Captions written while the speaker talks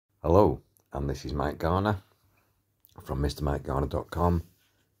Hello, and this is Mike Garner from MrMikeGarner.com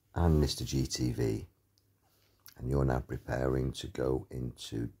and Mr. GTV, and you're now preparing to go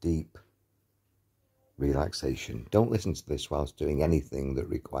into deep relaxation. Don't listen to this whilst doing anything that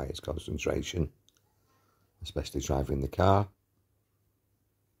requires concentration, especially driving the car.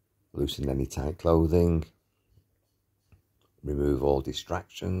 Loosen any tight clothing, remove all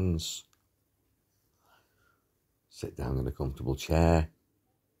distractions, sit down in a comfortable chair,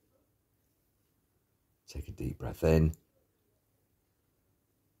 take a deep breath in,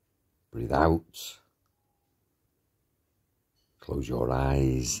 breathe out, close your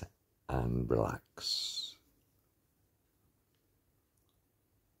eyes and relax.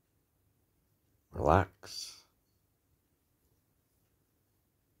 Relax.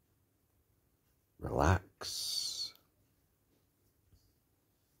 Relax.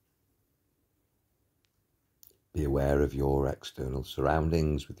 Be aware of your external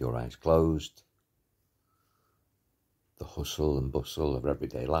surroundings with your eyes closed. The hustle and bustle of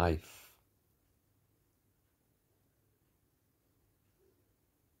everyday life.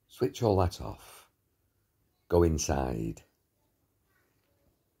 Switch all that off. Go inside.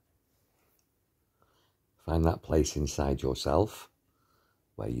 Find that place inside yourself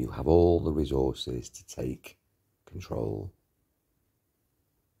where you have all the resources to take control.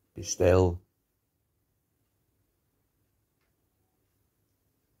 Be still.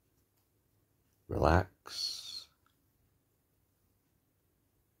 Relax.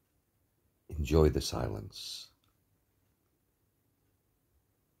 Enjoy the silence.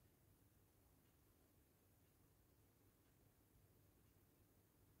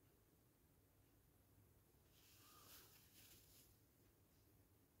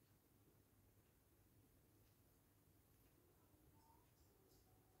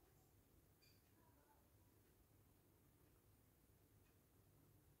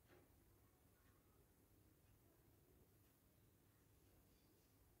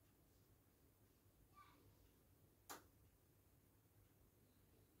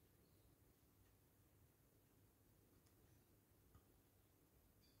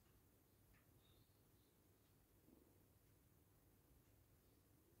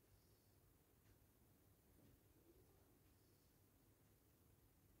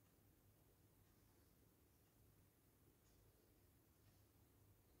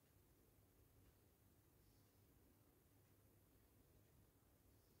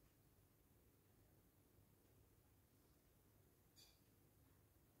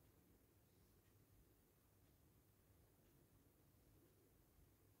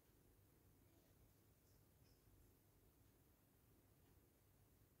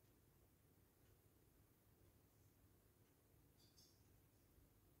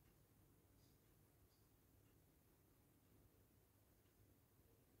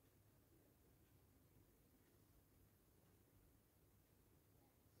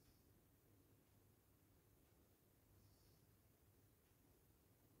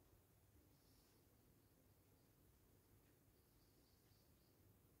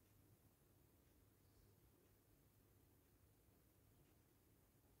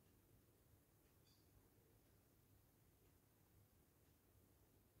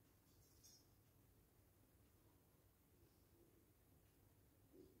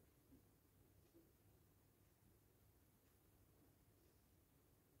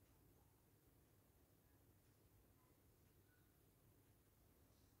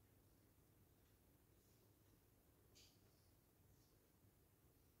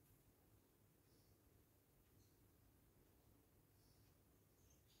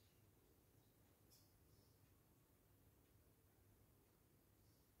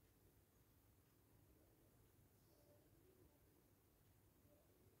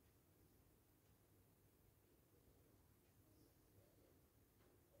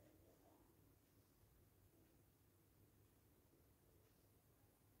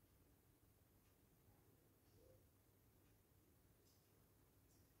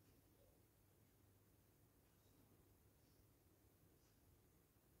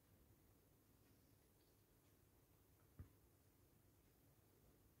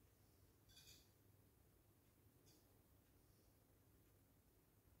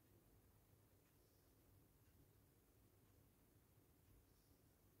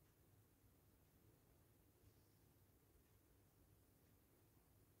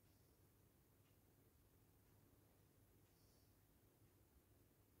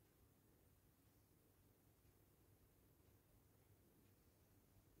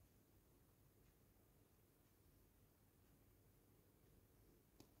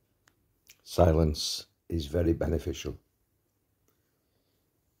 Silence is very beneficial.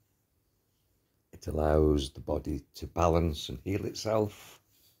 It allows the body to balance and heal itself,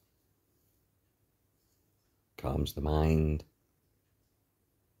 calms the mind,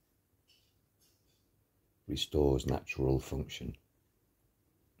 restores natural function.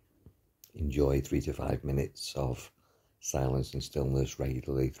 Enjoy 3 to 5 minutes of silence and stillness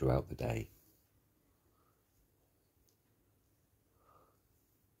regularly throughout the day.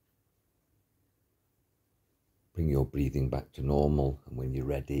 Bring your breathing back to normal, and when you're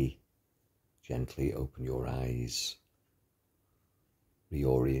ready, gently open your eyes.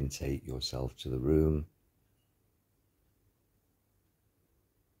 Reorientate yourself to the room.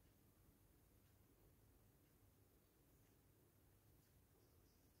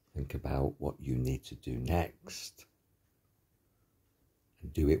 Think about what you need to do next,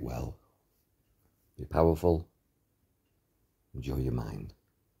 and do it well. Be powerful. Enjoy your mind.